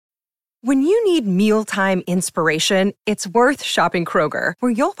When you need mealtime inspiration, it's worth shopping Kroger,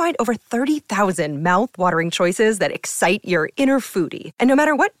 where you'll find over 30,000 mouth-watering choices that excite your inner foodie. And no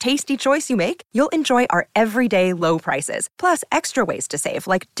matter what tasty choice you make, you'll enjoy our everyday low prices, plus extra ways to save,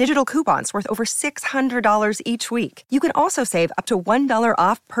 like digital coupons worth over $600 each week. You can also save up to $1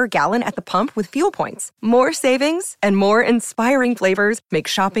 off per gallon at the pump with fuel points. More savings and more inspiring flavors make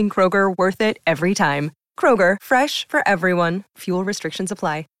shopping Kroger worth it every time. Kroger, fresh for everyone. Fuel restrictions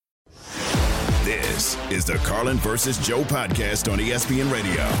apply. This is the Carlin versus Joe podcast on ESPN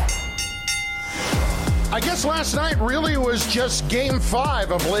Radio. I guess last night really was just Game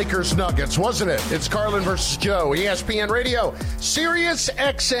 5 of Lakers Nuggets, wasn't it? It's Carlin versus Joe, ESPN Radio, Sirius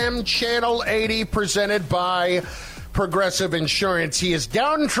XM Channel 80, presented by Progressive Insurance. He is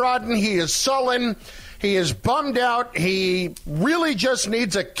downtrodden. He is sullen. He is bummed out. He really just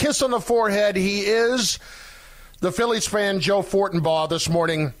needs a kiss on the forehead. He is the Phillies fan, Joe Fortenbaugh, this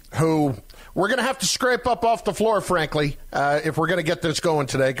morning, who we're going to have to scrape up off the floor, frankly, if we're going to get this going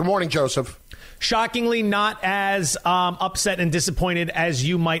today. Good morning, Joseph. Shockingly not as upset and disappointed as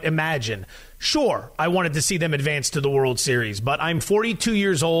you might imagine. Sure, I wanted to see them advance to the World Series, but I'm 42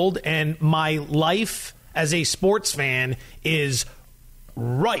 years old, and my life as a sports fan is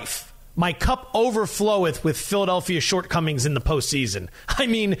rife. My cup overfloweth with Philadelphia shortcomings in the postseason. I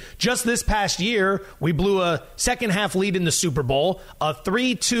mean, just this past year, we blew a second-half lead in the Super Bowl, a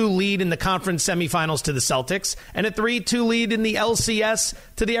 3-2 lead in the conference semifinals to the Celtics, and a 3-2 lead in the LCS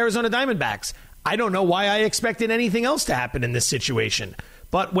to the Arizona Diamondbacks. I don't know why I expected anything else to happen in this situation.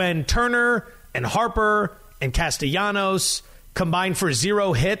 But when Turner and Harper and Castellanos combined for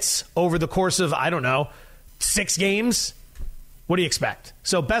 0 hits over the course of, 6 games, what do you expect?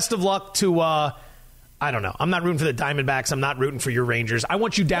 So best of luck to, I don't know. I'm not rooting for the Diamondbacks. I'm not rooting for your Rangers. I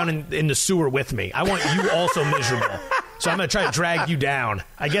want you down in the sewer with me. I want you also miserable. So I'm going to try to drag you down.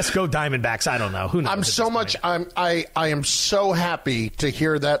 I guess go Diamondbacks. I don't know. Who knows? I am so happy to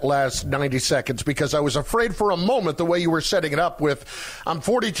hear that last 90 seconds, because I was afraid for a moment the way you were setting it up with, I'm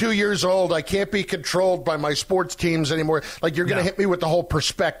 42 years old. I can't be controlled by my sports teams anymore. Like you're going to hit me with the whole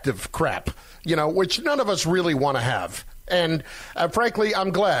perspective crap, which none of us really want to have. And frankly,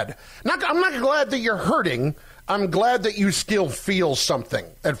 I'm glad. I'm not glad that you're hurting. I'm glad that you still feel something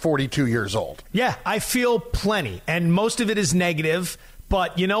at 42 years old. Yeah, I feel plenty, and most of it is negative.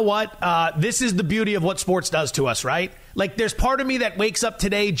 But you know what? This is the beauty of what sports does to us, right? Like, there's part of me that wakes up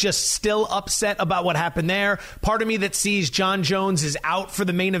today just still upset about what happened there. Part of me that sees John Jones is out for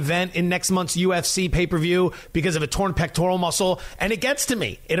the main event in next month's UFC pay-per-view because of a torn pectoral muscle. And it gets to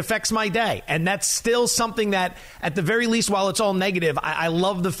me. It affects my day. And that's still something that, at the very least, while it's all negative, I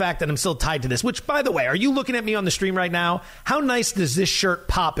love the fact that I'm still tied to this. Which, by the way, are you looking at me on the stream right now? How nice does this shirt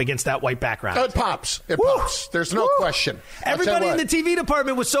pop against that white background? It pops. It pops. There's no question. Everybody in the TV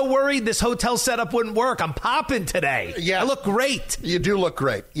department was so worried this hotel setup wouldn't work. I'm popping today. Yeah. I look great. You do look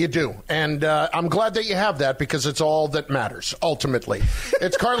great. You do. And I'm glad that you have that, because it's all that matters, ultimately.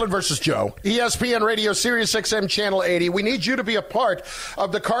 It's Carlin versus Joe. ESPN Radio, Sirius XM Channel 80. We need you to be a part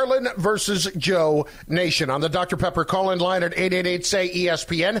of the Carlin versus Joe Nation. On the Dr. Pepper call-in line at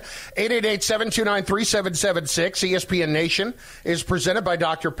 888-SAY-ESPN, 888-729-3776. ESPN Nation is presented by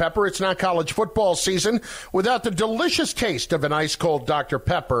Dr. Pepper. It's not college football season without the delicious taste of an ice-cold Dr.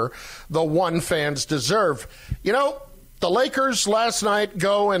 Pepper, the one fans deserve. The Lakers last night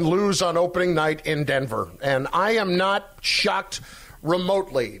go and lose on opening night in Denver, and I am not shocked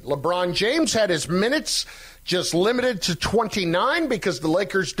remotely. LeBron James had his minutes just limited to 29 because the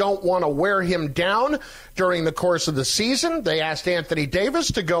Lakers don't want to wear him down during the course of the season. They asked Anthony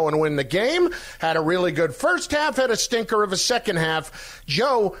Davis to go and win the game, had a really good first half, had a stinker of a second half.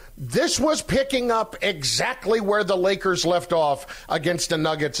 Joe, this was picking up exactly where the Lakers left off against the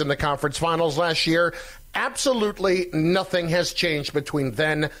Nuggets in the conference finals last year. Absolutely nothing has changed between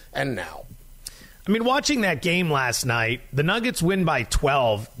then and now. I mean, watching that game last night, the Nuggets win by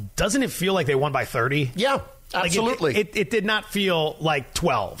 12. Doesn't it feel like they won by 30? Yeah, absolutely. It did not feel like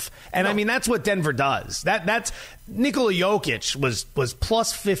 12. And, no. I mean, that's what Denver does. That's Nikola Jokic was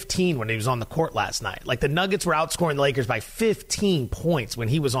plus 15 when he was on the court last night. Like, the Nuggets were outscoring the Lakers by 15 points when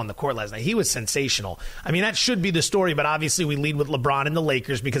he was on the court last night. He was sensational. I mean, that should be the story, but obviously we lead with LeBron and the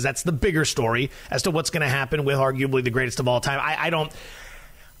Lakers because that's the bigger story as to what's going to happen with arguably the greatest of all time. I don't...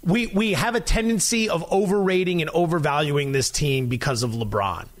 We have a tendency of overrating and overvaluing this team because of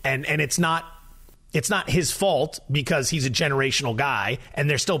LeBron. And it's not his fault because he's a generational guy and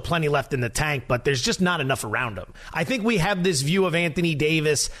there's still plenty left in the tank, but there's just not enough around him. I think we have this view of Anthony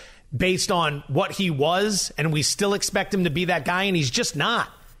Davis based on what he was, and we still expect him to be that guy, and he's just not.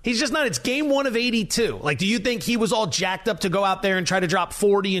 He's just not. It's game 1 of 82. Like, do you think he was all jacked up to go out there and try to drop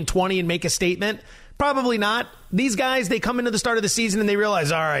 40 and 20 and make a statement? Probably not. These guys, they come into the start of the season and they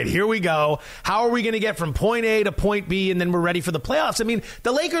realize, all right, here we go. How are we going to get from point A to point B, and then we're ready for the playoffs? I mean,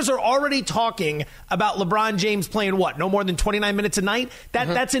 the Lakers are already talking about LeBron James playing what? No more than 29 minutes a night?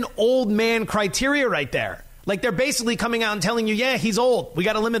 That's an old man criteria right there. Like, they're basically coming out and telling you, yeah, he's old. We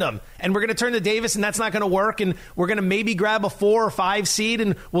got to limit him. And we're going to turn to Davis, and that's not going to work. And we're going to maybe grab a 4 or 5 seed,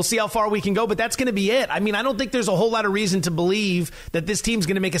 and we'll see how far we can go. But that's going to be it. I mean, I don't think there's a whole lot of reason to believe that this team's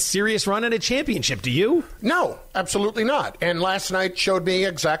going to make a serious run at a championship. Do you? No, absolutely not. And last night showed me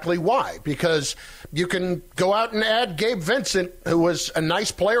exactly why. Because you can go out and add Gabe Vincent, who was a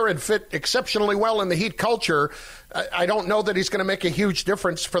nice player and fit exceptionally well in the Heat culture. I don't know that he's going to make a huge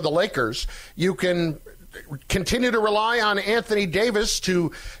difference for the Lakers. You can continue to rely on Anthony Davis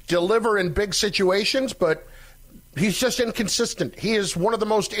to deliver in big situations, but he's just inconsistent. He is one of the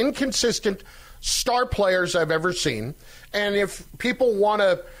most inconsistent star players I've ever seen. And if people want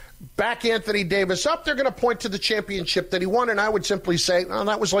to back Anthony Davis up, they're going to point to the championship that he won, and I would simply say, well,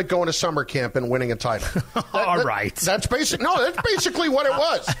 that was like going to summer camp and winning a title. All right. That's basically what it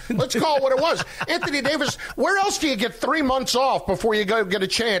was. Let's call it what it was. Anthony Davis, where else do you get 3 months off before you go get a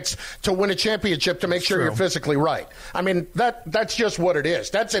chance to win a championship to make sure you're physically right? I mean, that's just what it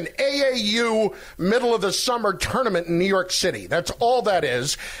is. That's an AAU middle of the summer tournament in New York City. That's all that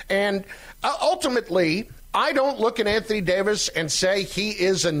is. And ultimately, I don't look at Anthony Davis and say he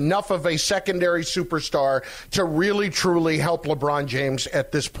is enough of a secondary superstar to really, truly help LeBron James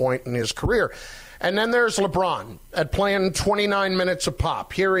at this point in his career. And then there's LeBron at playing 29 minutes a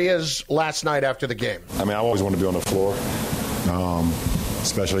pop. Here he is last night after the game. I mean, I always want to be on the floor,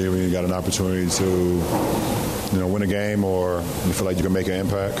 especially when you got an opportunity to, win a game or you feel like you can make an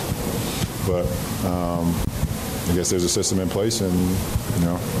impact. But I guess there's a system in place and,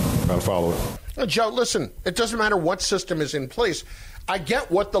 got to follow it. Joe, listen, it doesn't matter what system is in place. I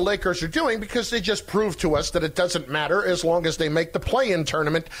get what the Lakers are doing because they just proved to us that it doesn't matter as long as they make the play-in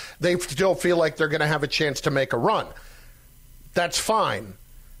tournament. They still feel like they're going to have a chance to make a run. That's fine.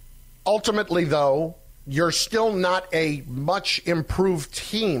 Ultimately, though, you're still not a much improved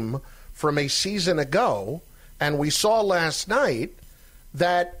team from a season ago. And we saw last night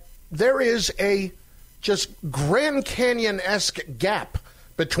that there is a just Grand Canyon-esque gap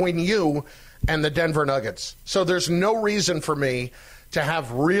between you and the Denver Nuggets. So there's no reason for me to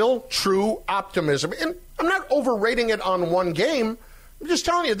have real, true optimism. And I'm not overrating it on one game. I'm just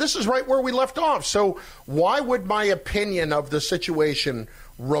telling you, this is right where we left off. So why would my opinion of the situation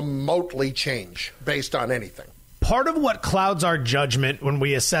remotely change based on anything? Part of what clouds our judgment when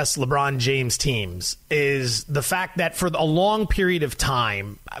we assess LeBron James teams is the fact that for a long period of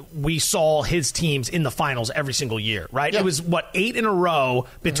time, we saw his teams in the finals every single year, right? Yeah. It was, 8 in a row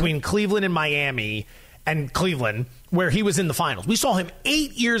between Cleveland and Miami and Cleveland where he was in the finals. We saw him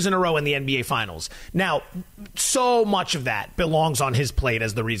 8 years in a row in the NBA Finals. Now, so much of that belongs on his plate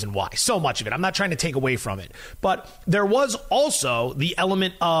as the reason why. So much of it. I'm not trying to take away from it. But there was also the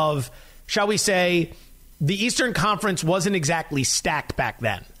element of, shall we say, the Eastern Conference wasn't exactly stacked back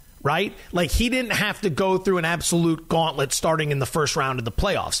then, right? Like, he didn't have to go through an absolute gauntlet starting in the first round of the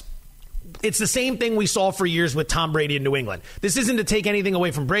playoffs. It's the same thing we saw for years with Tom Brady in New England. This isn't to take anything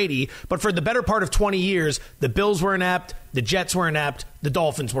away from Brady, but for the better part of 20 years, the Bills were inept, the Jets were inept, the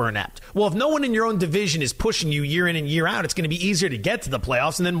Dolphins were inept. Well, if no one in your own division is pushing you year in and year out, it's going to be easier to get to the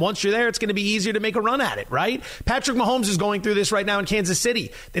playoffs, and then once you're there, it's going to be easier to make a run at it, right? Patrick Mahomes is going through this right now in Kansas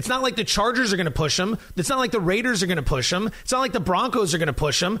City. It's not like the Chargers are going to push him. It's not like the Raiders are going to push him. It's not like the Broncos are going to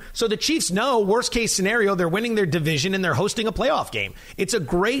push him. So the Chiefs know, worst case scenario, they're winning their division and they're hosting a playoff game. It's a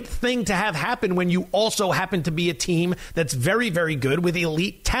great thing to have happen when you also happen to be a team that's very, very good with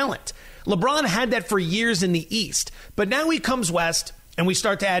elite talent. LeBron had that for years in the East, but now he comes west and we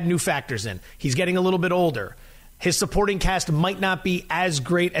start to add new factors in. He's getting a little bit older. His supporting cast might not be as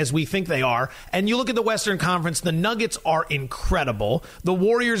great as we think they are. And you look at the Western Conference, the Nuggets are incredible. The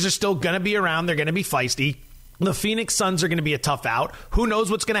Warriors are still going to be around. They're going to be feisty. The Phoenix Suns are going to be a tough out. Who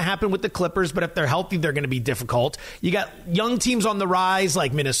knows what's going to happen with the Clippers, but if they're healthy, they're going to be difficult. You got young teams on the rise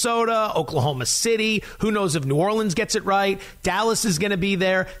like Minnesota, Oklahoma City. Who knows if New Orleans gets it right? Dallas is going to be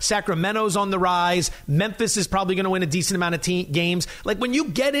there. Sacramento's on the rise. Memphis is probably going to win a decent amount of games. Like, when you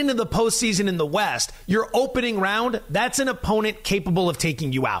get into the postseason in the West, your opening round, that's an opponent capable of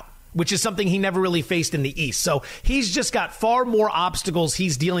taking you out, which is something he never really faced in the East. So he's just got far more obstacles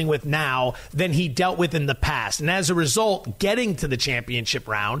he's dealing with now than he dealt with in the past. And as a result, getting to the championship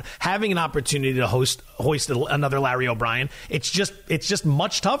round, having an opportunity to hoist another Larry O'Brien, it's just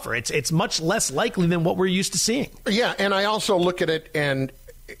much tougher. It's much less likely than what we're used to seeing. Yeah, and I also look at it, and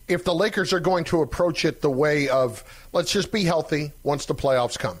if the Lakers are going to approach it the way of, let's just be healthy once the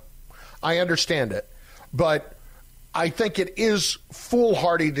playoffs come. I understand it. But I think it is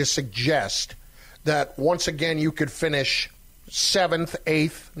foolhardy to suggest that once again you could finish 7th,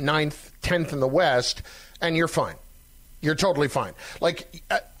 8th, 9th, 10th in the West, and you're fine. You're totally fine. Like,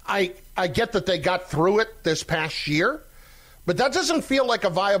 I get that they got through it this past year, but that doesn't feel like a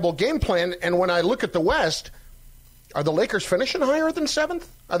viable game plan. And when I look at the West, are the Lakers finishing higher than 7th?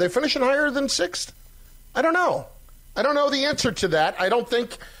 Are they finishing higher than 6th? I don't know. I don't know the answer to that. I don't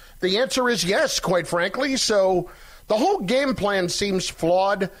think the answer is yes, quite frankly. So the whole game plan seems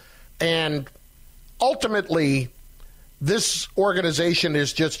flawed, and ultimately this organization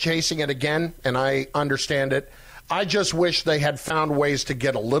is just chasing it again, and I understand it. I just wish they had found ways to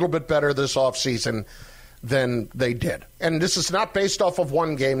get a little bit better this offseason than they did. And this is not based off of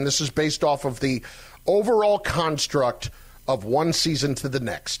one game. This is based off of the overall construct of one season to the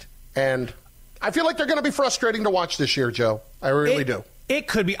next. And I feel like they're going to be frustrating to watch this year, Joe. I really do. It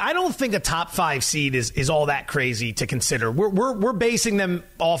could be. I don't think a top 5 seed is all that crazy to consider. We're basing them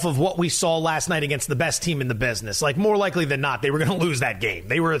off of what we saw last night against the best team in the business. Like, more likely than not, they were going to lose that game.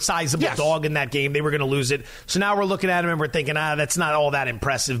 They were a sizable dog in that game. They were going to lose it. So now we're looking at them and we're thinking, that's not all that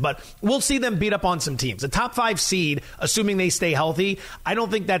impressive. But we'll see them beat up on some teams. A top 5 seed, assuming they stay healthy, I don't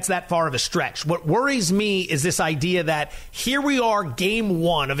think that's that far of a stretch. What worries me is this idea that here we are, game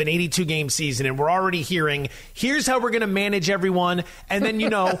 1 of an 82-game season, and we're already hearing, here's how we're going to manage everyone, and then,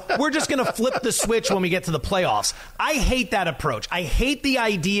 we're just going to flip the switch when we get to the playoffs. I hate that approach. I hate the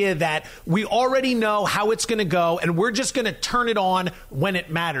idea that we already know how it's going to go, and we're just going to turn it on when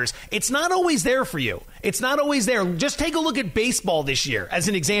it matters. It's not always there for you. It's not always there. Just take a look at baseball this year as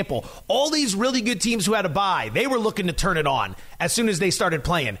an example. All these really good teams who had a bye, they were looking to turn it on as soon as they started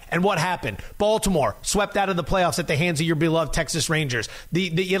playing. And what happened? Baltimore swept out of the playoffs at the hands of your beloved Texas Rangers.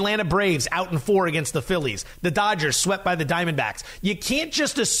 The Atlanta Braves out in 4 against the Phillies. The Dodgers swept by the Diamondbacks. You can't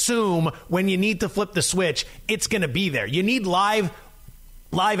just assume when you need to flip the switch, it's going to be there. You need live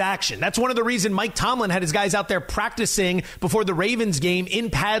action. That's one of the reasons Mike Tomlin had his guys out there practicing before the Ravens game in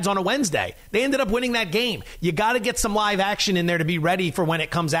pads on a Wednesday. They ended up winning that game. You got to get some live action in there to be ready for when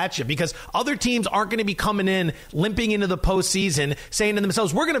it comes at you, because other teams aren't going to be coming in, limping into the postseason, saying to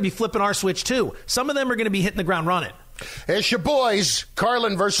themselves, we're going to be flipping our switch too. Some of them are going to be hitting the ground running. It's your boys,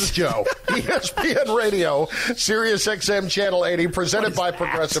 Carlin versus Joe. ESPN Radio, Sirius XM Channel 80, presented by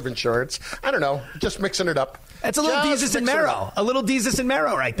Progressive Insurance. I don't know, just mixing it up. That's a little Desus and Mero. A little Desus and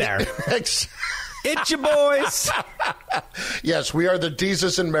Mero right there. It's your boys. Yes, we are the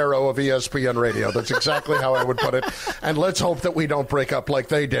Desus and Mero of ESPN Radio. That's exactly how I would put it. And let's hope that we don't break up like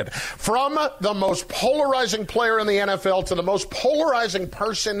they did. From the most polarizing player in the NFL to the most polarizing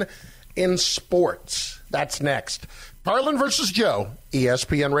person in sports. That's next. Carlin versus Joe,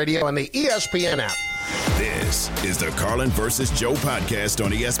 ESPN Radio and the ESPN app. This is the Carlin versus Joe podcast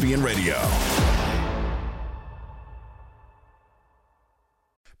on ESPN Radio.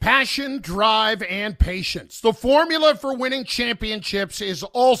 Passion, drive, and patience. The formula for winning championships is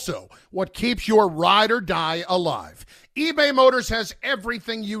also what keeps your ride or die alive. eBay Motors has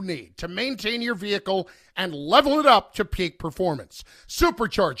everything you need to maintain your vehicle and level it up to peak performance.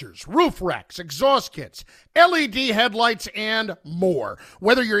 Superchargers, roof racks, exhaust kits, LED headlights, and more.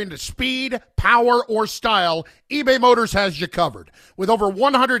 Whether you're into speed, power, or style, eBay Motors has you covered. With over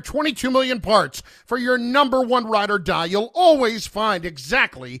 122 million parts for your number one ride or die, you'll always find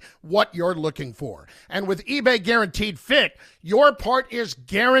exactly what you're looking for. And with eBay Guaranteed Fit, your part is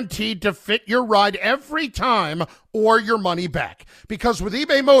guaranteed to fit your ride every time or your money back. Because with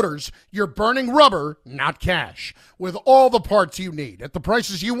eBay Motors, you're burning rubber, not cash. With all the parts you need at the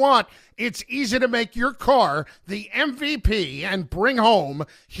prices you want, it's easy to make your car the MVP and bring home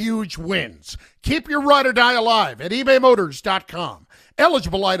huge wins. Keep your ride or die alive at ebaymotors.com.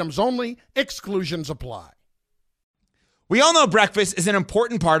 Eligible items only. Exclusions apply. We all know breakfast is an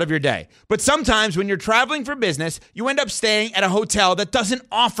important part of your day, but sometimes when you're traveling for business, you end up staying at a hotel that doesn't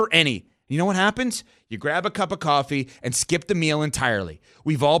offer any. You know what happens? You grab a cup of coffee and skip the meal entirely.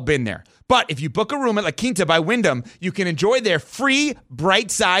 We've all been there. But if you book a room at La Quinta by Wyndham, you can enjoy their free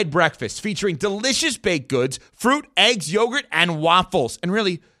Bright Side breakfast featuring delicious baked goods, fruit, eggs, yogurt, and waffles. And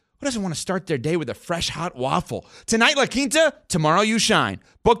really, who doesn't want to start their day with a fresh hot waffle? Tonight, La Quinta, tomorrow you shine.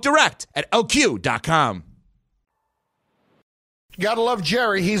 Book direct at lq.com. Gotta love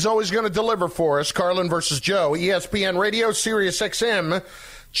Jerry. He's always going to deliver for us. Carlin versus Joe, ESPN Radio, Sirius XM,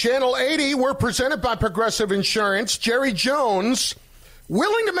 Channel 80. We're presented by Progressive Insurance. Jerry Jones,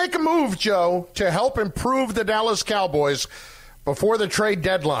 willing to make a move, Joe, to help improve the Dallas Cowboys before the trade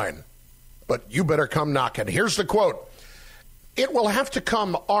deadline. But you better come knocking. Here's the quote. it will have to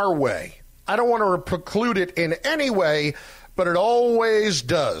come our way. I don't want to preclude it in any way, but it always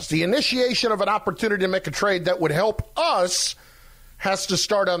does. The initiation of an opportunity to make a trade that would help us has to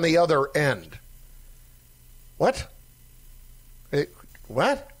start on the other end. What?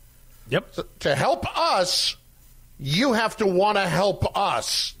 What? Yep. So, to help us, you have to want to help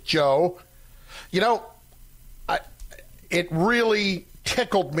us, Joe. You know, it really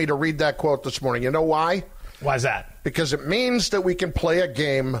tickled me to read that quote this morning. You know why? Why is that? Because it means that we can play a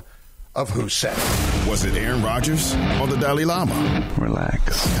game of Who Said It. Was it Aaron Rodgers or the Dalai Lama?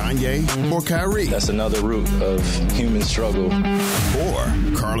 Relax. Kanye or Kyrie? That's another root of human struggle.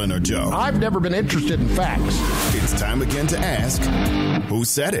 Or Carlin or Joe? I've never been interested in facts. It's time again to ask, who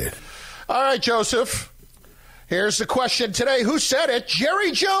said it? All right, Joseph. Here's the question today. Who said it?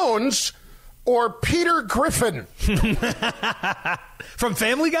 Jerry Jones or Peter Griffin? From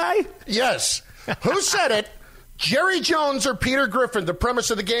Family Guy? Yes. Who said it? Jerry Jones or Peter Griffin? The premise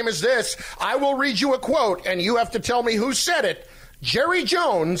of the game is this. I will read you a quote, and you have to tell me who said it. Jerry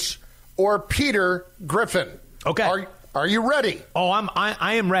Jones or Peter Griffin? Okay. Are you ready? Oh,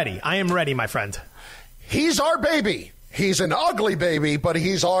 I am ready. I am ready, my friend. He's our baby. He's an ugly baby, but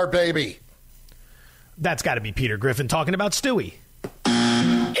he's our baby. That's got to be Peter Griffin talking about Stewie.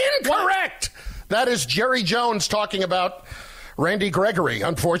 Incorrect. That is Jerry Jones talking about Randy Gregory,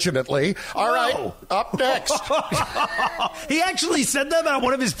 unfortunately. All right, up next. He actually said that about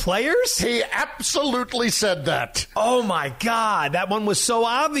one of his players? He absolutely said that. Oh, my God. That one was so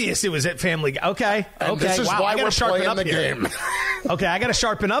obvious it was at Family Guy. Okay. And okay. This is why we're playing the game. Okay, I got to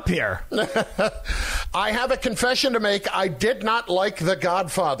sharpen up here. I have a confession to make. I did not like The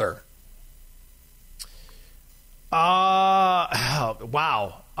Godfather. Wow.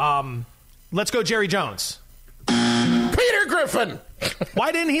 Let's go Jerry Jones. Peter Griffin.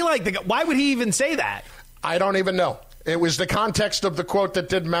 Why didn't he like why would he even say that? I don't even know. It was the context of the quote that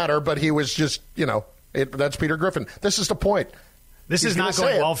didn't matter, but he was just, that's Peter Griffin. This is the point. This is not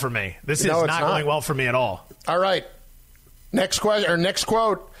going well for me. This is not going well for me at all. All right. Next question or next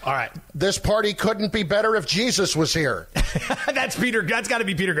quote. All right. This party couldn't be better if Jesus was here. That's got to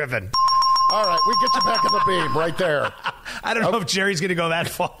be Peter Griffin. All right, we get you back in the beam right there. I don't know if Jerry's going to go that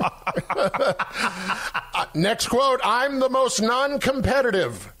far. Next quote, I'm the most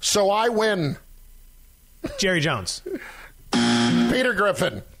non-competitive, so I win. Jerry Jones. Peter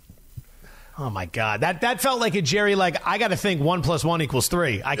Griffin. Oh, my God. That felt like a Jerry, I got to think 1 + 1 =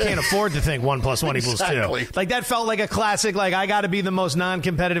 3. I can't afford to think 1 + 1 = 2. That felt like a classic, I got to be the most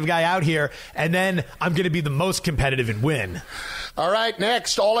non-competitive guy out here, and then I'm going to be the most competitive and win. All right,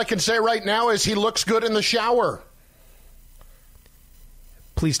 next. All I can say right now is he looks good in the shower.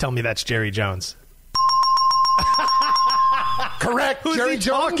 Please tell me that's Jerry Jones. Correct. Who's Jerry he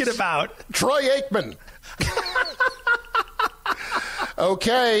Jones? talking about? Troy Aikman.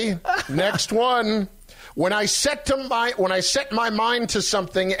 Okay, next one. When I set my mind to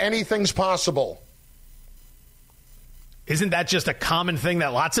something, anything's possible. Isn't that just a common thing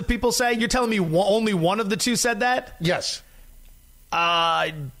that lots of people say? You're telling me only one of the two said that? Yes.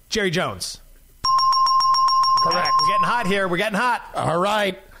 Jerry Jones. Correct. We're getting hot here. We're getting hot. All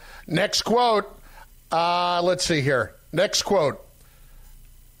right. Next quote. Let's see here. Next quote.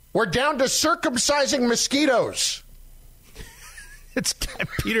 We're down to circumcising mosquitoes. It's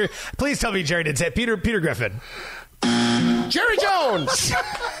Peter. Please tell me Jerry did say it. Peter Griffin. Jerry Jones.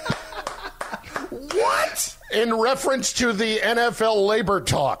 What? In reference to the NFL labor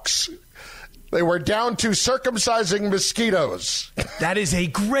talks. They were down to circumcising mosquitoes. That is a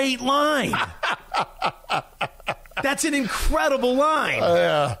great line. That's an incredible line.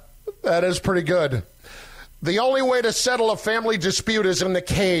 Yeah, that is pretty good. The only way to settle a family dispute is in the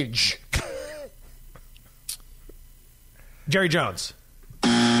cage. Jerry Jones.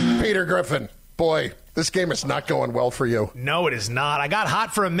 Peter Griffin. Boy, this game is not going well for you. No, it is not. I got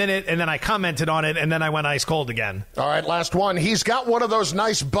hot for a minute, and then I commented on it, and then I went ice cold again. All right, last one. He's got one of those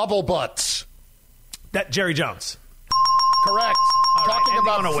nice bubble butts. That Jerry Jones. Correct. All Talking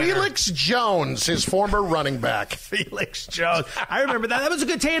right, about Felix Jones, his former running back. Felix Jones. I remember that. That was a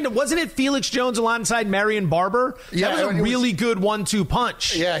good tandem. Wasn't it Felix Jones alongside Marion Barber? Yeah, that was a really good 1-2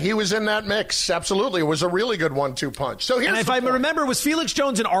 punch. Yeah, he was in that mix. Absolutely. It was a really good 1-2 punch. So here's and if I remember, was Felix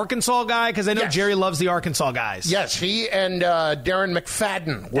Jones an Arkansas guy? Because I know Jerry loves the Arkansas guys. Yes, he and Darren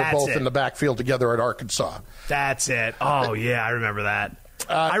McFadden were both in the backfield together at Arkansas. That's it. Oh, yeah, I remember that.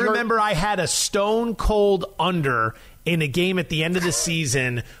 I remember I had a stone cold under in a game at the end of the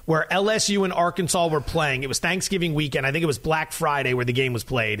season where LSU and Arkansas were playing. It was Thanksgiving weekend. I think it was Black Friday where the game was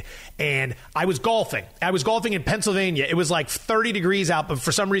played. And I was golfing. I was golfing in Pennsylvania. It was like 30 degrees out, but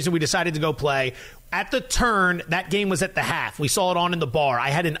for some reason we decided to go play. At the turn, that game was at the half. We saw it on in the bar. I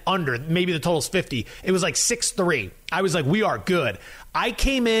had an under. Maybe the total's 50. It was like 6-3. I was like, we are good. I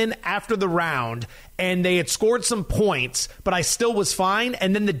came in after the round, and they had scored some points, but I still was fine.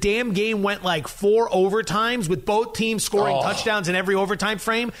 And then the damn game went like 4 overtimes with both teams scoring touchdowns in every overtime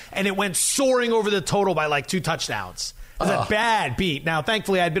frame, and it went soaring over the total by like 2 touchdowns. It was a bad beat. Now,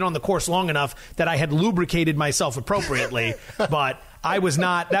 thankfully, I'd been on the course long enough that I had lubricated myself appropriately, but I was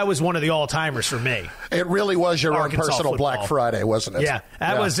not. That was one of the all-timers for me. It really was your Arkansas own personal football. Black Friday, wasn't it? Yeah,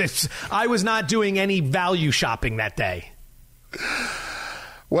 that was. I was not doing any value shopping that day.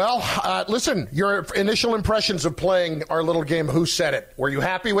 Well, listen, your initial impressions of playing our little game, Who Said It? Were you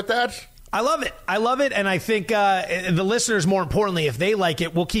happy with that? I love it, and I think the listeners, more importantly, if they like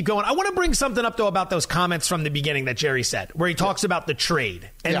it, we'll keep going. I want to bring something up, though, about those comments from the beginning that Jerry said, where he talks about the trade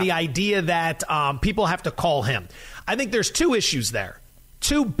and the idea that people have to call him. I think there's 2 issues there.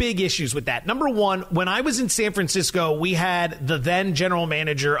 2 big issues with that. Number one, when I was in San Francisco, we had the then general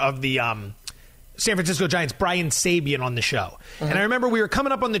manager of the San Francisco Giants, Brian Sabian, on the show. Mm-hmm. And I remember we were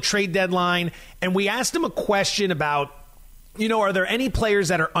coming up on the trade deadline, and we asked him a question about, are there any players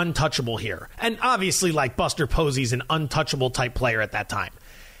that are untouchable here? And obviously, like, Buster Posey's an untouchable type player at that time.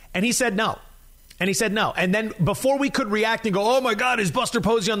 And he said no. And then before we could react and go, oh, my God, is Buster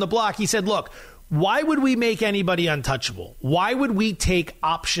Posey on the block? He said, look, why would we make anybody untouchable? Why would we take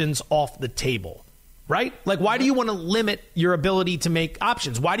options off the table? Right? Like, why do you want to limit your ability to make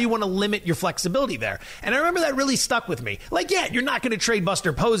options? Why do you want to limit your flexibility there? And I remember that really stuck with me. Like, yeah, you're not going to trade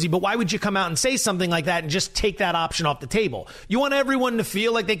Buster Posey, but why would you come out and say something like that and just take that option off the table? You want everyone to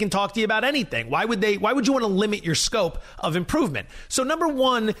feel like they can talk to you about anything. Why would you want to limit your scope of improvement? So number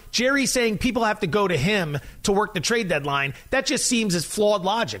one, Jerry saying people have to go to him to work the trade deadline, that just seems as flawed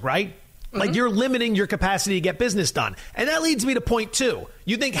logic, right? Like, you're limiting your capacity to get business done. And that leads me to point 2.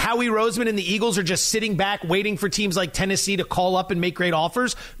 You think Howie Roseman and the Eagles are just sitting back waiting for teams like Tennessee to call up and make great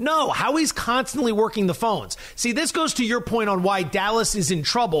offers? No, Howie's constantly working the phones. See, this goes to your point on why Dallas is in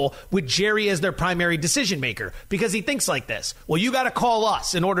trouble with Jerry as their primary decision maker, because he thinks like this. Well, you got to call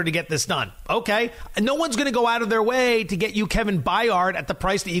us in order to get this done. Okay, and no one's going to go out of their way to get you Kevin Byard at the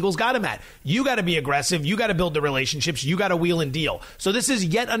price the Eagles got him at. You got to be aggressive. You got to build the relationships. You got to wheel and deal. So this is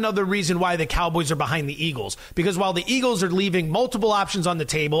yet another reason why the Cowboys are behind the Eagles, because while the Eagles are leaving multiple options on the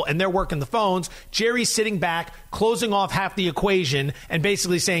table and they're working the phones, Jerry's sitting back, closing off half the equation and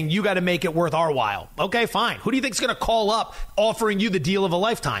basically saying, you got to make it worth our while. Okay, fine. Who do you think is going to call up offering you the deal of a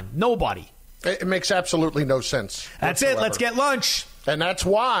lifetime? Nobody. It makes absolutely no sense. That's whatsoever. it. Let's get lunch. And that's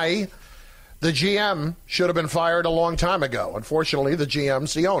why the GM should have been fired a long time ago. Unfortunately, the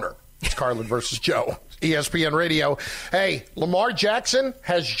GM's the owner. It's Carlin versus Joe, ESPN Radio. Hey, Lamar Jackson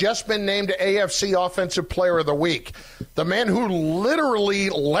has just been named AFC Offensive Player of the Week. The man who literally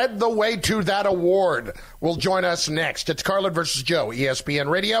led the way to that award will join us next. It's Carlin versus Joe, ESPN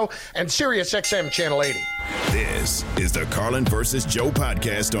Radio and Sirius XM Channel 80. This is the Carlin versus Joe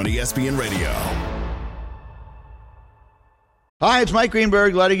podcast on ESPN Radio. Hi, it's Mike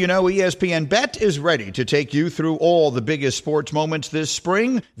Greenberg letting you know ESPN Bet is ready to take you through all the biggest sports moments this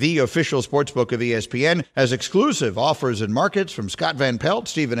spring. The official sportsbook of ESPN has exclusive offers and markets from Scott Van Pelt,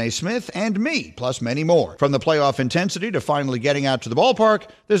 Stephen A. Smith, and me, plus many more. From the playoff intensity to finally getting out to the ballpark,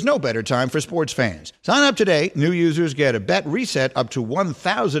 there's no better time for sports fans. Sign up today. New users get a bet reset up to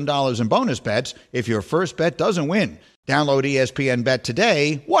 $1,000 in bonus bets if your first bet doesn't win. Download ESPN Bet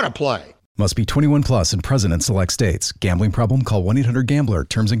today. What a play. Must be 21 plus and present in select states. Gambling problem? Call 1-800-GAMBLER.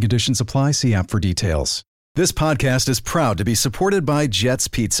 Terms and conditions apply. See app for details. This podcast is proud to be supported by Jets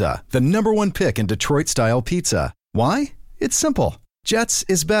Pizza, the #1 pick in Detroit-style pizza. Why? It's simple. Jets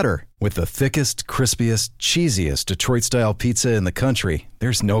is better. With the thickest, crispiest, cheesiest Detroit-style pizza in the country,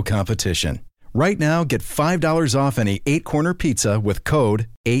 there's no competition. Right now, get $5 off any 8-corner pizza with code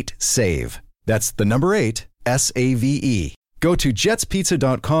 8SAVE. That's the number 8, SAVE. Go to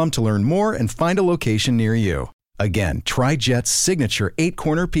jetspizza.com to learn more and find a location near you. Again, try Jet's signature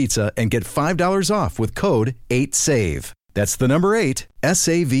 8-corner pizza and get $5 off with code 8SAVE. That's the number 8,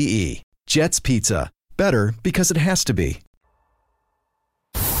 SAVE. Jet's Pizza. Better because it has to be.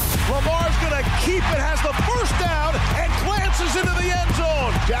 Lamar's going to keep it, has the first down, and glances into the end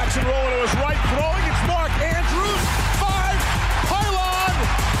zone. Jackson rolling to his right, throwing. It's Mark Andrews. 5, pylon.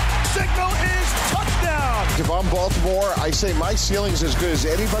 Signal is touchdown. If I'm Baltimore, I say my ceiling's as good as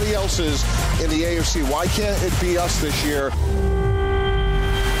anybody else's in the AFC. Why can't it be us this year?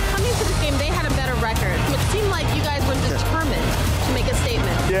 Coming to this game, they had a better record with seemed like you guys were determined to make a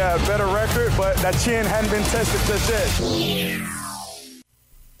statement. Yeah, better record, but that chin hadn't been tested just yet.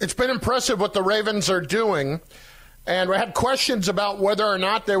 It's been impressive what the Ravens are doing, and we had questions about whether or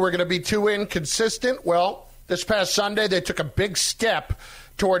not they were going to be too inconsistent. Well, this past Sunday, they took a big step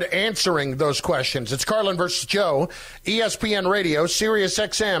toward answering those questions. It's Carlin versus Joe, ESPN Radio, Sirius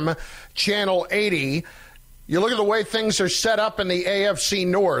XM, Channel 80. You look at the way things are set up in the AFC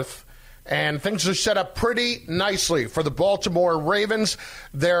North, and things are set up pretty nicely for the Baltimore Ravens.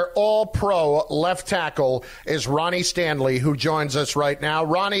 Their all-pro left tackle is Ronnie Stanley, who joins us right now.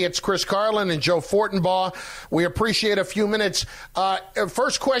 Ronnie, it's Chris Carlin and Joe Fortenbaugh. We appreciate a few minutes.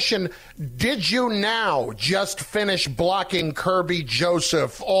 First question, did you now just finish blocking Kirby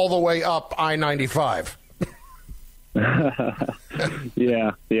Joseph all the way up I-95?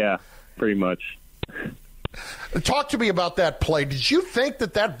 Yeah, pretty much. Talk to me about that play. Did you think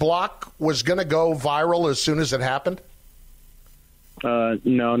that block was going to go viral as soon as it happened? No,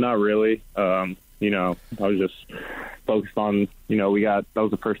 not really. I was just focused on, that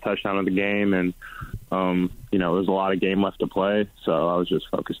was the first touchdown of the game, and, there's a lot of game left to play, so I was just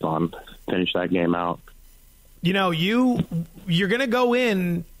focused on finish that game out. You're going to go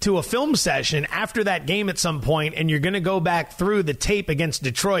in to a film session after that game at some point, and you're going to go back through the tape against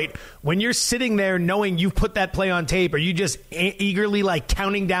Detroit. When you're sitting there knowing you've put that play on tape, are you just eagerly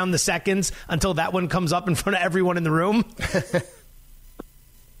counting down the seconds until that one comes up in front of everyone in the room?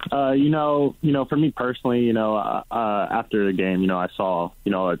 For me personally, after the game, I saw,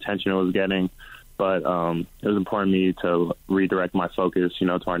 the attention it was getting. But it was important to me to redirect my focus,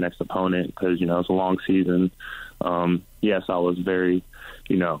 to our next opponent because, it's a long season. Yes, I was very,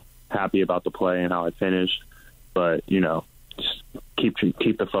 happy about the play and how I finished. But, just keep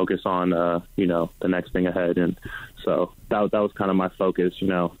the focus on, the next thing ahead. And so that was kind of my focus,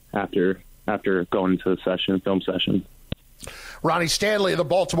 after going into the film session. Ronnie Stanley of the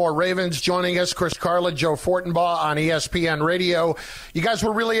Baltimore Ravens joining us. Chris Carlin, Joe Fortenbaugh on ESPN Radio. You guys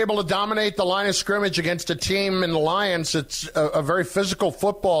were really able to dominate the line of scrimmage against a team in the Lions. It's a very physical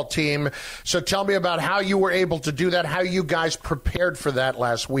football team. So tell me about how you were able to do that, how you guys prepared for that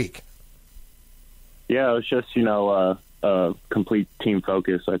last week. Yeah, it was just, a complete team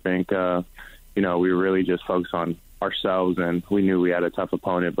focus. I think, we were really just focused on ourselves, and we knew we had a tough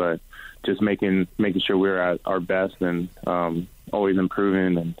opponent, but just making sure we were at our best and always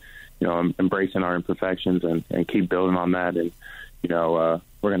improving and, embracing our imperfections and keep building on that. And, we're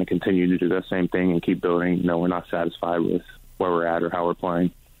going to continue to do the same thing and keep building. We're not satisfied with where we're at or how we're playing.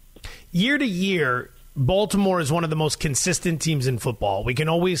 Year to year, Baltimore is one of the most consistent teams in football. We can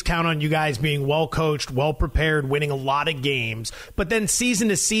always count on you guys being well coached, well prepared, winning a lot of games. But then season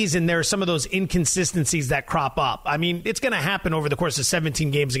to season, there are some of those inconsistencies that crop up. I mean, it's going to happen over the course of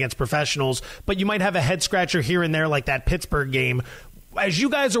 17 games against professionals, but you might have a head scratcher here and there like that Pittsburgh game. As you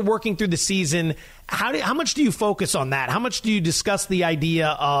guys are working through the season, how much do you focus on that? How much do you discuss the idea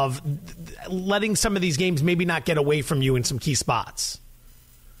of letting some of these games maybe not get away from you in some key spots?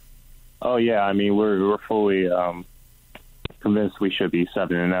 Oh, yeah. I mean, we're fully convinced we should be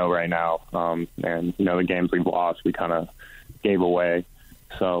 7-0 right now. And, the games we've lost, we kind of gave away.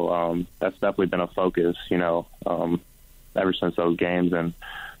 So that's definitely been a focus, ever since those games. And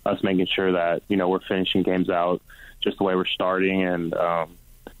us making sure that, we're finishing games out just the way we're starting and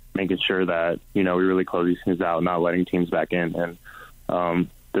making sure that, we really close these things out, not letting teams back in. And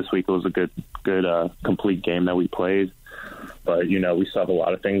this week it was a good complete game that we played. But, we still have a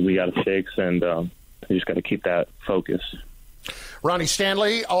lot of things we got to fix, and we just got to keep that focus. Ronnie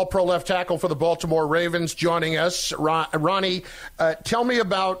Stanley, all-pro left tackle for the Baltimore Ravens, joining us. Ronnie, tell me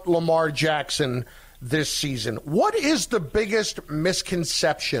about Lamar Jackson this season. What is the biggest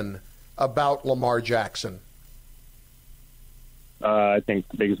misconception about Lamar Jackson? I think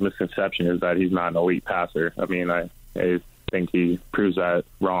the biggest misconception is that he's not an elite passer. I mean, I think he proves that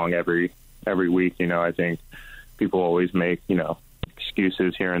wrong every week. I think people always make,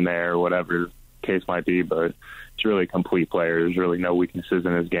 excuses here and there, whatever the case might be, but he's really a complete player. There's really no weaknesses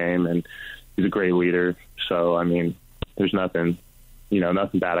in his game, and he's a great leader. So, I mean, there's nothing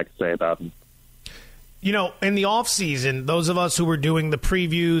bad I can say about him. In the offseason, those of us who were doing the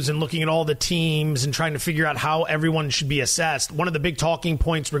previews and looking at all the teams and trying to figure out how everyone should be assessed, one of the big talking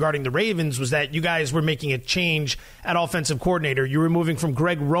points regarding the Ravens was that you guys were making a change at offensive coordinator. You were moving from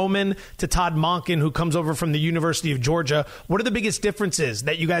Greg Roman to Todd Monken, who comes over from the University of Georgia. What are the biggest differences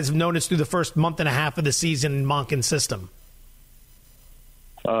that you guys have noticed through the first month and a half of the season in Monken's system?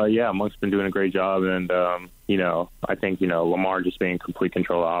 Yeah, Monk's been doing a great job, and I think Lamar just being in complete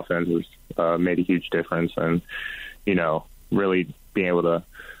control of offense has made a huge difference, and really being able to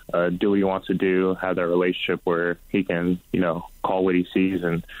do what he wants to do, have that relationship where he can, call what he sees,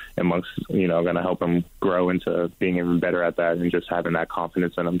 and Monk's, going to help him grow into being even better at that, and just having that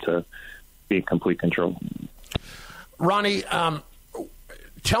confidence in him to be in complete control. Ronnie,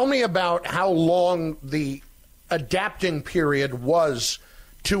 tell me about how long the adapting period was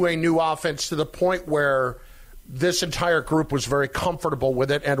to a new offense, to the point where this entire group was very comfortable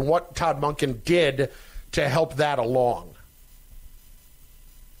with it, and what Todd Monken did to help that along.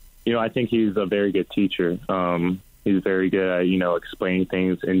 I think he's a very good teacher. He's very good at, explaining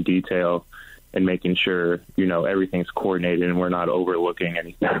things in detail and making sure, everything's coordinated and we're not overlooking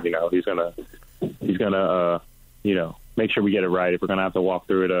anything. He's gonna, make sure we get it right. If we're gonna have to walk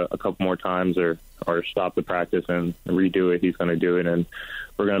through it a couple more times or stop the practice and redo it, he's gonna do it, and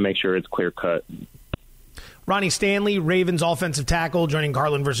we're gonna make sure it's clear cut. Ronnie Stanley, Ravens offensive tackle, joining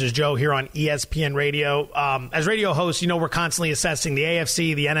Carlin versus Joe here on ESPN Radio. As radio hosts, we're constantly assessing the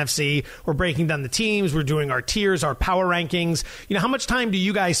AFC, the NFC. We're breaking down the teams. We're doing our tiers, our power rankings. How much time do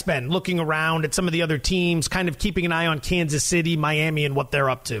you guys spend looking around at some of the other teams, kind of keeping an eye on Kansas City, Miami, and what they're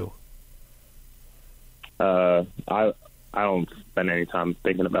up to? I don't spend any time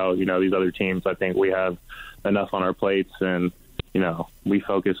thinking about, these other teams. I think we have enough on our plates, and we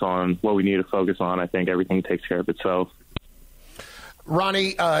focus on what we need to focus on. I think everything takes care of itself.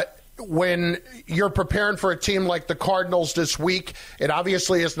 Ronnie, when you're preparing for a team like the Cardinals this week, it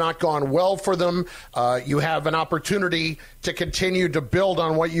obviously has not gone well for them. You have an opportunity to continue to build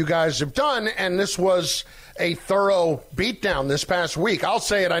on what you guys have done, and this was a thorough beatdown this past week. I'll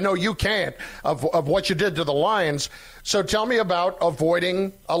say it, I know you can't, of what you did to the Lions. So tell me about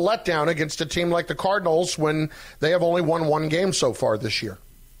avoiding a letdown against a team like the Cardinals when they have only won one game so far this year.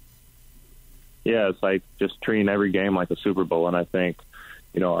 Yeah, it's like just treating every game like a Super Bowl, and I think,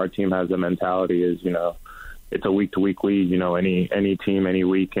 our team has the mentality is, it's a week-to-week league. Any team, any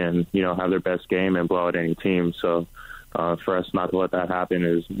week can, have their best game and blow out any team. So for us not to let that happen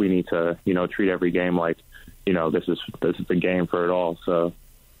is we need to, treat every game like, this is the game for it all. So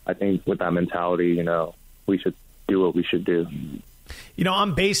I think with that mentality, we should do what we should do.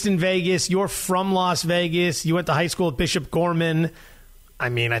 I'm based in Vegas. You're from Las Vegas. You went to high school at Bishop Gorman. I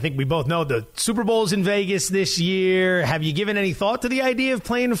think we both know the Super Bowl's in Vegas this year. Have you given any thought to the idea of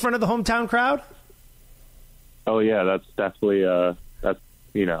playing in front of the hometown crowd? Oh yeah, that's definitely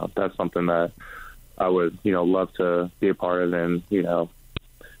that's something that I would love to be a part of, and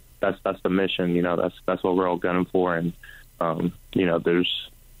that's the mission. That's what we're all gunning for, and there's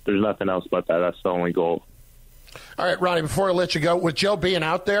nothing else but that. That's the only goal. All right, Ronnie, before I let you go, with Joe being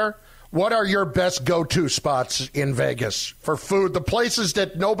out there, what are your best go-to spots in Vegas for food? The places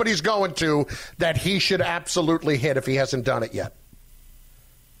that nobody's going to that he should absolutely hit if he hasn't done it yet.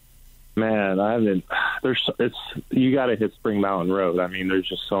 Man, I haven't. You got to hit Spring Mountain Road. There's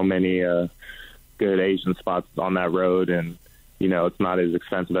just so many good Asian spots on that road, and it's not as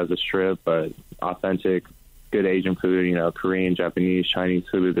expensive as a Strip, but authentic, good Asian food. Korean, Japanese, Chinese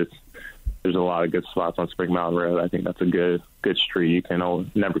food. There's a lot of good spots on Spring Mountain Road. I think that's a good street you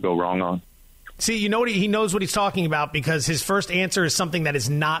can never go wrong on. See, he knows what he's talking about because his first answer is something that is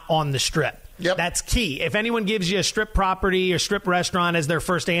not on the Strip. Yep. That's key. If anyone gives you a Strip property or Strip restaurant as their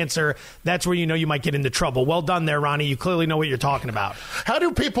first answer, that's where you might get into trouble. Well done there, Ronnie. You clearly know what you're talking about. How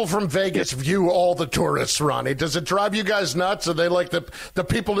do people from Vegas view all the tourists, Ronnie? Does it drive you guys nuts? Are they like the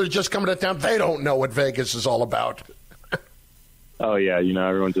people that are just coming to town? They don't know what Vegas is all about. Oh, yeah,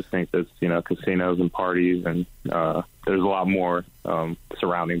 everyone just thinks it's, casinos and parties, and there's a lot more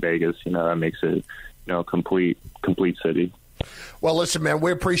surrounding Vegas, that makes it, a complete city. Well, listen, man,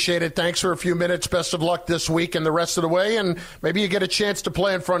 we appreciate it. Thanks for a few minutes. Best of luck this week and the rest of the way, and maybe you get a chance to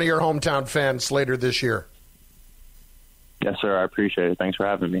play in front of your hometown fans later this year. Yes, sir. I appreciate it. Thanks for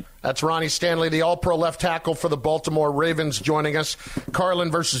having me. That's Ronnie Stanley, the all-pro left tackle for the Baltimore Ravens, joining us.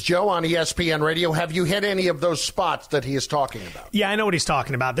 Carlin versus Joe on ESPN Radio. Have you hit any of those spots that he is talking about? Yeah, I know what he's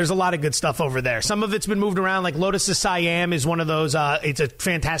talking about. There's a lot of good stuff over there. Some of it's been moved around, like Lotus of Siam is one of those. It's a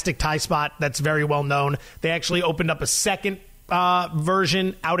fantastic Thai spot that's very well known. They actually opened up a second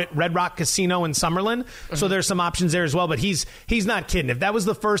version out at Red Rock Casino in Summerlin. So there's some options there as well, but he's not kidding. If that was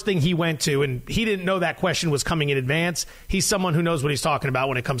the first thing he went to and he didn't know that question was coming in advance, he's someone who knows what he's talking about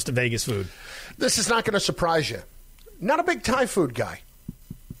when it comes to Vegas food. This is not going to surprise you. Not a big Thai food guy.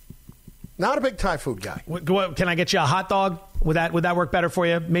 Not a big Thai food guy. Can I get you a hot dog? Would that work better for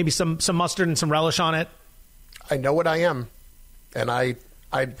you? Maybe some mustard and some relish on it? I know what I am, and I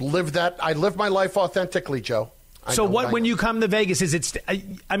live that. I live my life authentically, Joe. So when you come to Vegas, is it,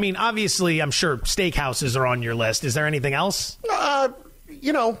 obviously, I'm sure steakhouses are on your list. Is there anything else?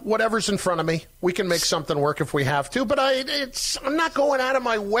 whatever's in front of me, we can make something work if we have to. But I'm not going out of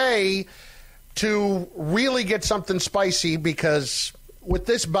my way to really get something spicy because with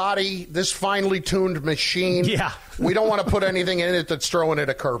this body, this finely tuned machine, we don't want to put anything in it that's throwing it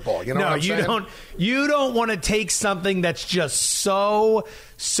a curveball. You know what I'm saying? You don't want to take something that's just so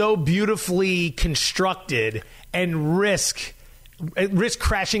beautifully constructed and risk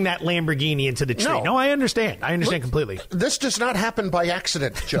crashing that Lamborghini into the tree. No, I understand. I understand completely. This does not happen by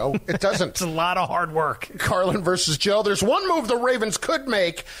accident, Joe. It doesn't. It's a lot of hard work. Carlin versus Joe. There's one move the Ravens could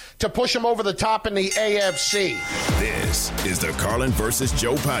make to push them over the top in the AFC. This is the Carlin versus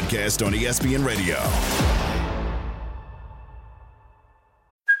Joe podcast on ESPN Radio.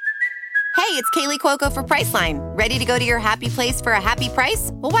 Hey, it's Kaylee Cuoco for Priceline. Ready to go to your happy place for a happy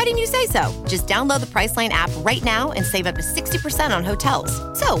price? Well, why didn't you say so? Just download the Priceline app right now and save up to 60% on hotels.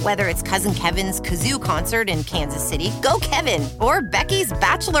 So whether it's Cousin Kevin's Kazoo Concert in Kansas City, go Kevin, or Becky's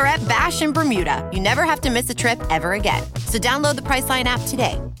Bachelorette Bash in Bermuda, you never have to miss a trip ever again. So download the Priceline app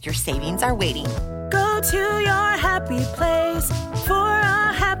today. Your savings are waiting. Go to your happy place for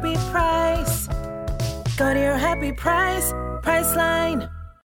a happy price. Go to your happy price, Priceline.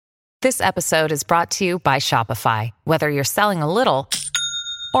 This episode is brought to you by Shopify. Whether you're selling a little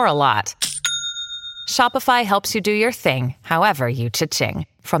or a lot, Shopify helps you do your thing, however you cha-ching.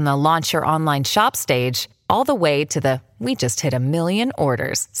 From the launch your online shop stage, all the way to the we just hit 1 million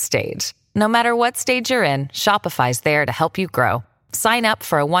orders stage. No matter what stage you're in, Shopify's there to help you grow. Sign up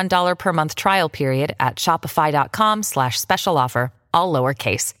for a $1 per month trial period at shopify.com/special offer, all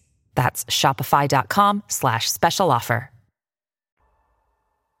lowercase. That's shopify.com/special offer.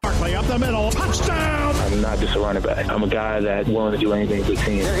 Barkley up the middle, touchdown! I'm not just a running back. I'm a guy that's willing to do anything for the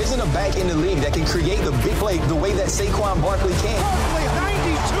team. There isn't a back in the league that can create the big play the way that Saquon Barkley can. Barkley,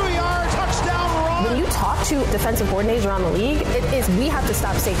 92-yard touchdown run! When you talk to defensive coordinators around the league, it is we have to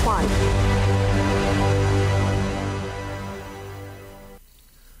stop Saquon.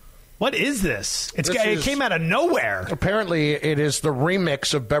 What is this? It came out of nowhere. Apparently, it is the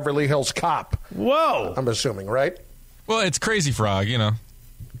remix of Beverly Hills Cop. Whoa. I'm assuming, right? Well, it's Crazy Frog, you know.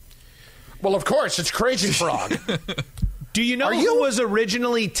 Well, of course, it's Crazy Frog. Do you know who was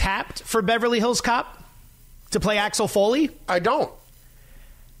originally tapped for Beverly Hills Cop to play Axel Foley? I don't.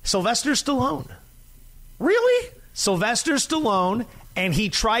 Sylvester Stallone. Really? Sylvester Stallone, and he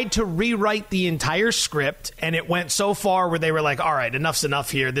tried to rewrite the entire script, and it went so far where they were like, all right, enough's enough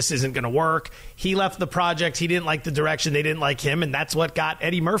here. This isn't going to work. He left the project. He didn't like the direction. They didn't like him, and that's what got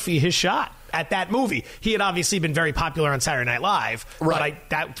Eddie Murphy his shot at that movie. He had obviously been very popular on Saturday Night Live, right. But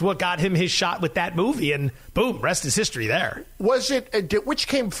that's what got him his shot with that movie, and boom, rest is history there. Was it, which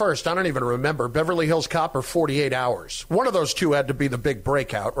came first? I don't even remember, Beverly Hills Cop or 48 Hours? One of those two had to be the big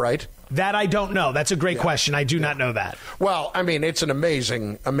breakout, right? That I don't know. That's a great question. I do not know that. Well, I mean, it's an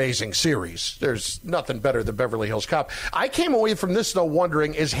amazing, amazing series. There's nothing better than Beverly Hills Cop. I came away from this, though,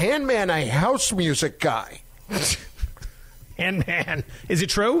 wondering, is Handman a house music guy? Handman. Is it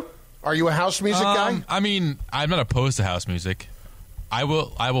true? Are you a house music guy? I mean, I'm not opposed to house music. I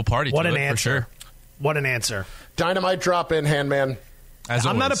will party to it for sure. What an answer. Dynamite drop in, Handman.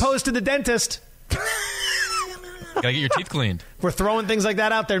 I'm not opposed to the dentist. Gotta get your teeth cleaned. We're throwing things like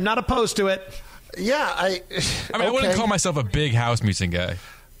that out there. Not opposed to it. Yeah, I wouldn't call myself a big house music guy.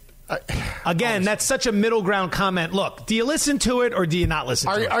 Again, that's such a middle ground comment. Look, do you listen to it or do you not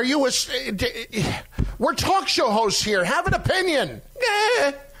listen to it? Are you we're talk show hosts here. Have an opinion.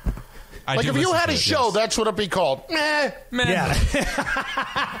 Like if you had a show, that's what it'd be called. Meh. Yeah.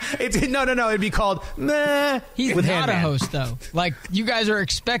 No. It'd be called Meh. He's with not Handman. a host, though. Like, you guys are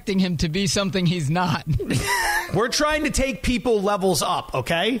expecting him to be something he's not. We're trying to take people levels up,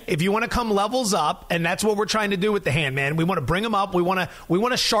 okay? If you want to come levels up, and that's what we're trying to do with the Handman, we want to bring them up. We want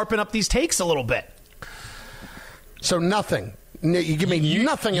to sharpen up these takes a little bit. So nothing. You give me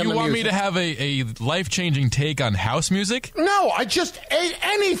nothing in the music. You want me to have a life-changing take on house music? No, I just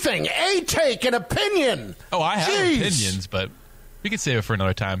anything. A take, an opinion. Oh, I have opinions, but we could save it for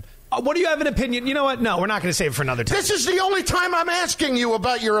another time. What do you have an opinion? You know what? No, we're not going to save it for another time. This is the only time I'm asking you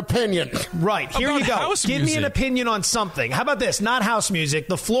about your opinion. Right. Here you go. Give me an opinion on something. How about this? Not house music.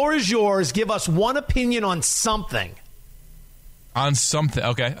 The floor is yours. Give us one opinion on something. On something.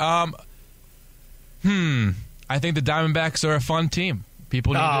 Okay. I think the Diamondbacks are a fun team.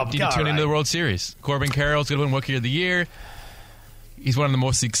 People need to tune into the World Series. Corbin Carroll's going to win Rookie of the Year. He's one of the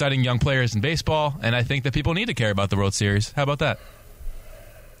most exciting young players in baseball, and I think that people need to care about the World Series. How about that?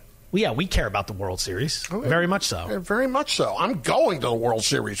 Well, yeah, we care about the World Series. Very much so. Very much so. I'm going to the World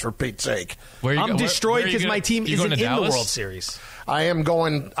Series, for Pete's sake. I'm destroyed because my team isn't in the World Series. I am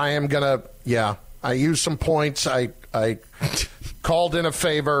going to, yeah. I used some points. I called in a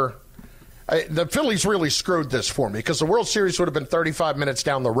favor. The Phillies really screwed this for me because the World Series would have been 35 minutes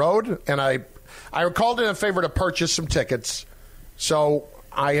down the road, and I called in a favor to purchase some tickets. So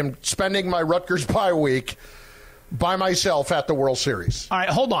I am spending my Rutgers bye week by myself at the World Series. All right,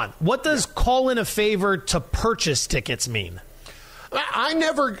 hold on. What does call in a favor to purchase tickets mean?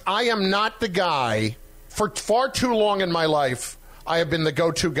 I am not the guy. For far too long in my life, I have been the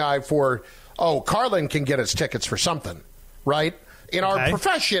go-to guy for, Carlin can get us tickets for something, right? In our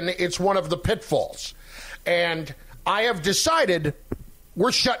profession, it's one of the pitfalls. And I have decided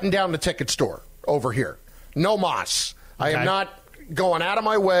we're shutting down the ticket store over here. No mas. I am not going out of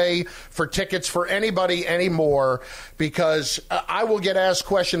my way for tickets for anybody anymore because I will get asked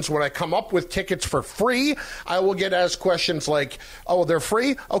questions when I come up with tickets for free. I will get asked questions like, oh, they're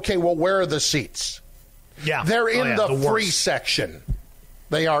free? Okay, well, where are the seats? Yeah. They're in the free section.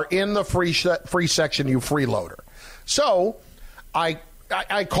 They are in the free section, you freeloader. So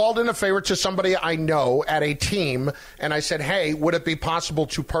I called in a favor to somebody I know at a team, and I said, hey, would it be possible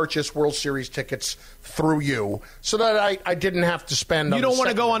to purchase World Series tickets through you so that I didn't have to spend on You don't want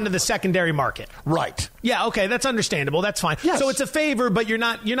to go onto the secondary market. Right. Yeah, okay, that's understandable. That's fine. Yes. So it's a favor, but you're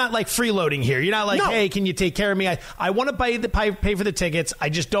not like freeloading here. You're not like, hey, can you take care of me? I want to pay for the tickets. I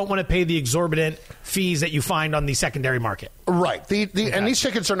just don't want to pay the exorbitant fees that you find on the secondary market. Right. And these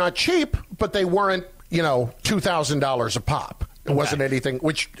tickets are not cheap, but they weren't, $2,000 a pop. It wasn't anything,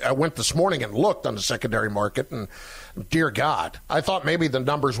 which I went this morning and looked on the secondary market, and dear God, I thought maybe the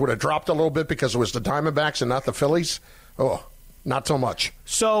numbers would have dropped a little bit because it was the Diamondbacks and not the Phillies. Oh, not so much.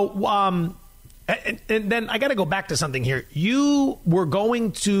 So, and then I got to go back to something here. You were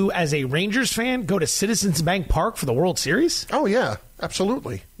going to, as a Rangers fan, go to Citizens Bank Park for the World Series? Oh, yeah,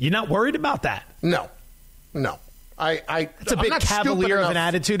 absolutely. You're not worried about that? No. It's a bit cavalier of an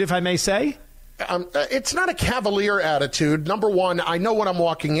attitude, if I may say. It's not a cavalier attitude. Number one, I know what I'm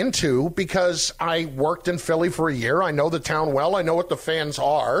walking into because I worked in Philly for a year. I know the town well. I know what the fans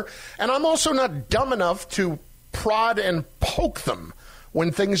are. And I'm also not dumb enough to prod and poke them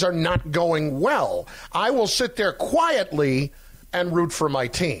when things are not going well. I will sit there quietly and root for my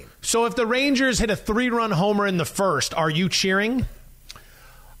team. So if the Rangers hit a 3-run homer in the first, are you cheering?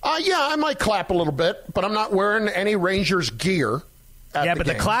 Yeah, I might clap a little bit, but I'm not wearing any Rangers gear.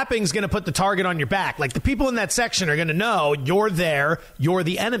 The clapping's going to put the target on your back. Like, the people in that section are going to know you're there, you're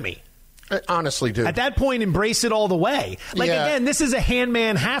the enemy. Honestly, dude. At that point, embrace it all the way. Again, this is a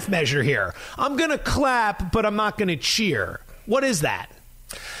handman half measure here. I'm going to clap, but I'm not going to cheer. What is that?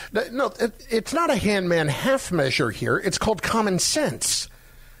 No, it's not a handman half measure here. It's called common sense.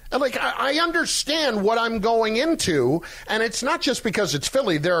 I understand what I'm going into, and it's not just because it's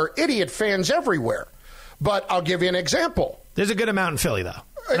Philly. There are idiot fans everywhere. But I'll give you an example. There's a good amount in Philly, though.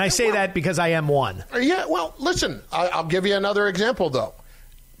 And I say that because I am one. Yeah, well, listen, I'll give you another example, though.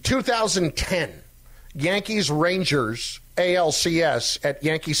 2010, Yankees-Rangers ALCS at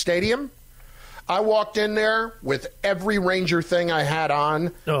Yankee Stadium. I walked in there with every Ranger thing I had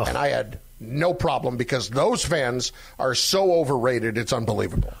on, and I had no problem because those fans are so overrated, it's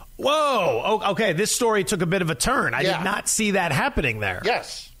unbelievable. Whoa, okay, this story took a bit of a turn. I did not see that happening there.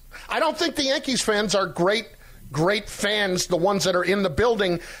 Yes. I don't think the Yankees fans are great fans, the ones that are in the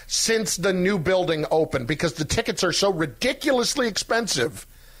building since the new building opened, because the tickets are so ridiculously expensive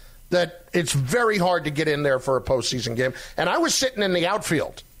that it's very hard to get in there for a postseason game. And I was sitting in the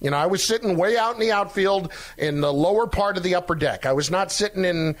outfield. I was sitting way out in the outfield in the lower part of the upper deck. I was not sitting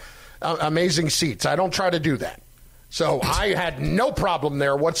in amazing seats. I don't try to do that. So I had no problem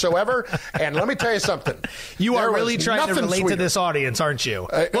there whatsoever. And let me tell you something. You are really trying to relate to this audience, aren't you?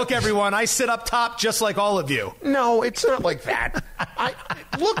 Look, everyone, I sit up top just like all of you. No, it's not like that.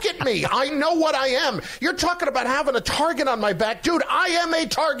 Look at me. I know what I am. You're talking about having a target on my back. Dude, I am a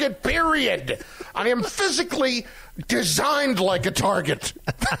target, period. I am physically designed like a target.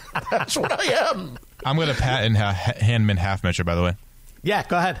 That's what I am. I'm going to patent handman half measure, by the way. Yeah,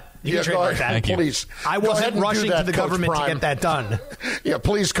 go ahead. You can trademark that. Thank you. Please. I wasn't rushing to the government to get that done. Yeah,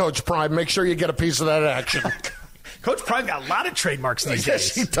 please, Coach Prime, make sure you get a piece of that action. Coach Prime got a lot of trademarks these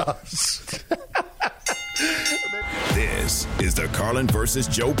Yes, days. he does. This is the Carlin versus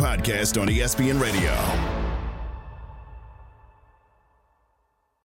Joe podcast on ESPN Radio.